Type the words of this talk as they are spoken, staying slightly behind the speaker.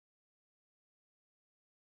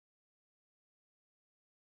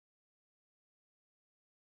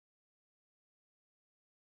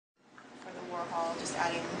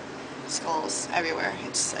skulls everywhere.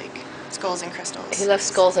 It's like skulls and crystals. He loves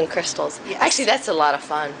skulls and crystals. Yes. Actually, that's a lot of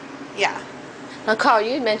fun. Yeah. Now, Carl,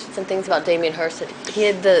 you had mentioned some things about Damien Hirst. He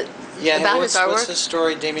had the about his artwork. What's his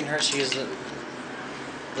story? Damien Hirst. He's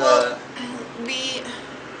Well,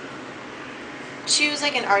 choose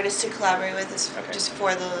like an artist to collaborate with is just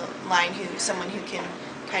for the line someone who can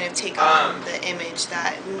kind of take on the image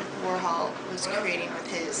that Warhol was creating with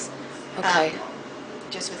his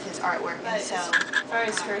just with his artwork. And so as far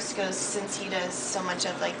as Hirst goes, since he does so much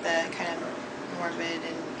of like the kind of morbid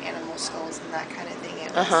and animal skulls and that kind of thing,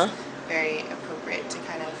 it was very appropriate to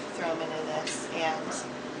kind of throw him into this, and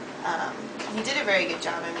he did a very good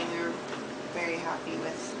job. I mean, we were very happy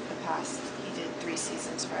with the past. He did 3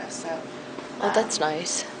 seasons for us, so oh, that's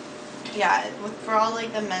nice. Yeah, for all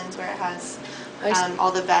like the men's where it has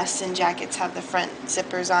all the vests and jackets have the front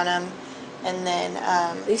zippers on them, and then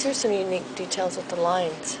these are some unique details with the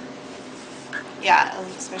lines. Yeah,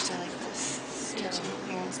 especially like this stitching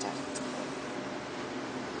here and stuff.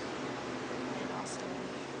 And also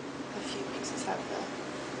a few pieces have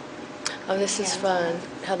the. Oh, this is fun.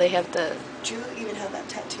 How they have the. Drew even had that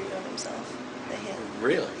tattooed on himself. The hand.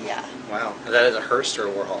 Really? Yeah. Wow. That is a Hirst or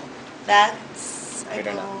a Warhol? That's I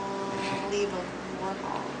don't know. believe a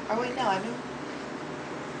Warhol. Oh wait, no, I don't.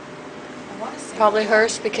 I want to say Probably Warhol.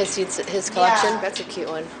 Hirst because it's his collection. Yeah. That's a cute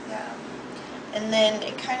one. Yeah. And then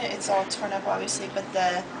it's all torn up obviously, but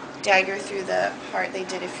the dagger through the heart, they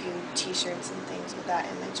did a few t-shirts and things with that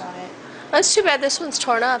image on it. That's too bad this one's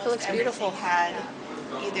torn up. It looks Everything beautiful. had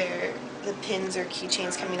either the pins or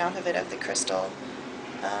keychains coming off of it of the crystal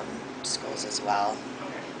skulls as well.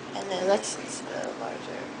 And then this is the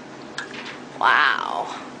larger.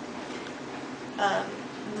 Wow.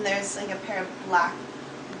 And there's like a pair of black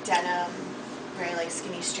denim, very like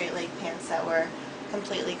skinny straight leg pants that were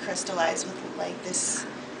completely crystallized with like this,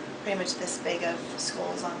 pretty much this big of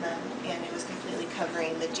skulls on them, and it was completely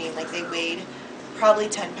covering the jean. Like they weighed probably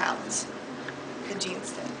 10 pounds. The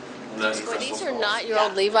jeans did. Boy, these are not your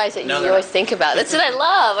old Levi's that you always think about. That's what I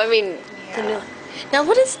love. I mean, now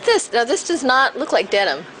what is this? Now this does not look like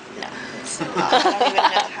denim. No, it's not. I don't even know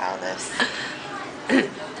how this.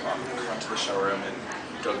 Run to the showroom and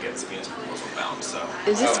go get some units proposal bound. So.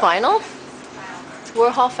 Is this vinyl? It's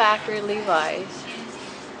Warhol Factory Levi's.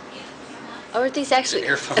 Oh, are these actually?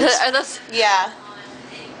 Earphones. Are those? Yeah.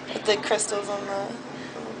 With the crystals on the.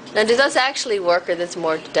 Now, do those actually work, or that's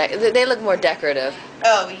more? They look more decorative.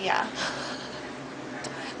 Oh yeah.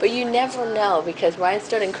 But you never know because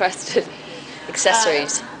rhinestone-encrusted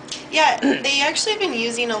accessories. Yeah, they actually have been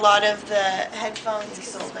using a lot of the headphones. They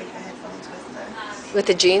sold like the headphones with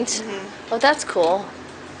the jeans? Mm-hmm. Oh, that's cool.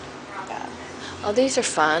 Yeah. Oh, these are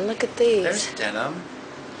fun. Look at these. There's denim.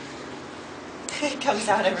 It comes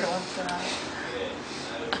out every once in a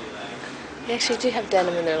while. They actually do have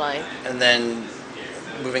denim in their line. And then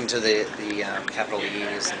moving to the capital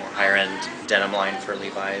E's, the more higher end denim line for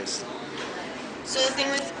Levi's. So the thing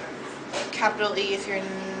with capital E, if you're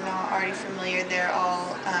not already familiar, they're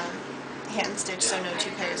all hand stitched, so no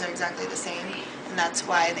 2 pairs are exactly the same, and that's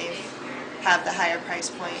why they have the higher price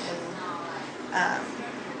point and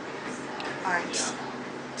aren't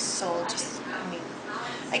sold. Just, I mean,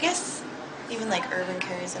 I guess even like Urban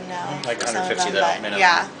carries them now. Like for some of 150 them, though, but minimum.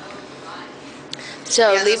 yeah.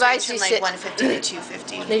 So Yeah, Levi's, from like 150 to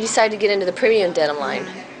 250. they decided to get into the premium denim line.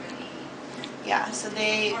 Yeah, so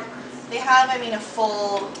they have, I mean, a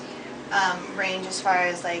full range as far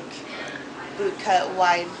as like boot cut,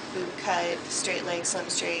 wide boot cut, straight leg, slim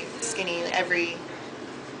straight, skinny, every,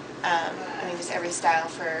 I mean, just every style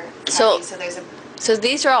for khaki. So there's a. So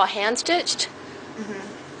these are all hand stitched?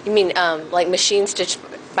 You mean like machine stitched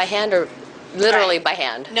by hand or literally by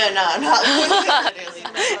hand? No, not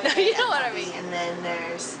literally. You know what I mean. And then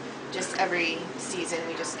there's just every season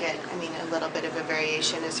we just get, I mean, a little bit of a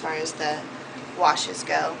variation as far as the washes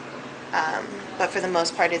go. But for the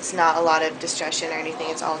most part, it's not a lot of distress or anything.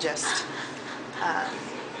 It's all just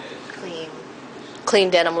clean. Clean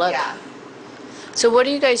denim look? Yeah. So what are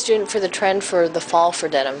you guys doing for the trend for the fall for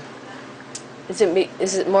denim? Is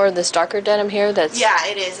it more of this darker denim here? That's Yeah,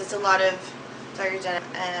 it is. It's a lot of darker denim,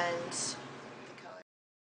 and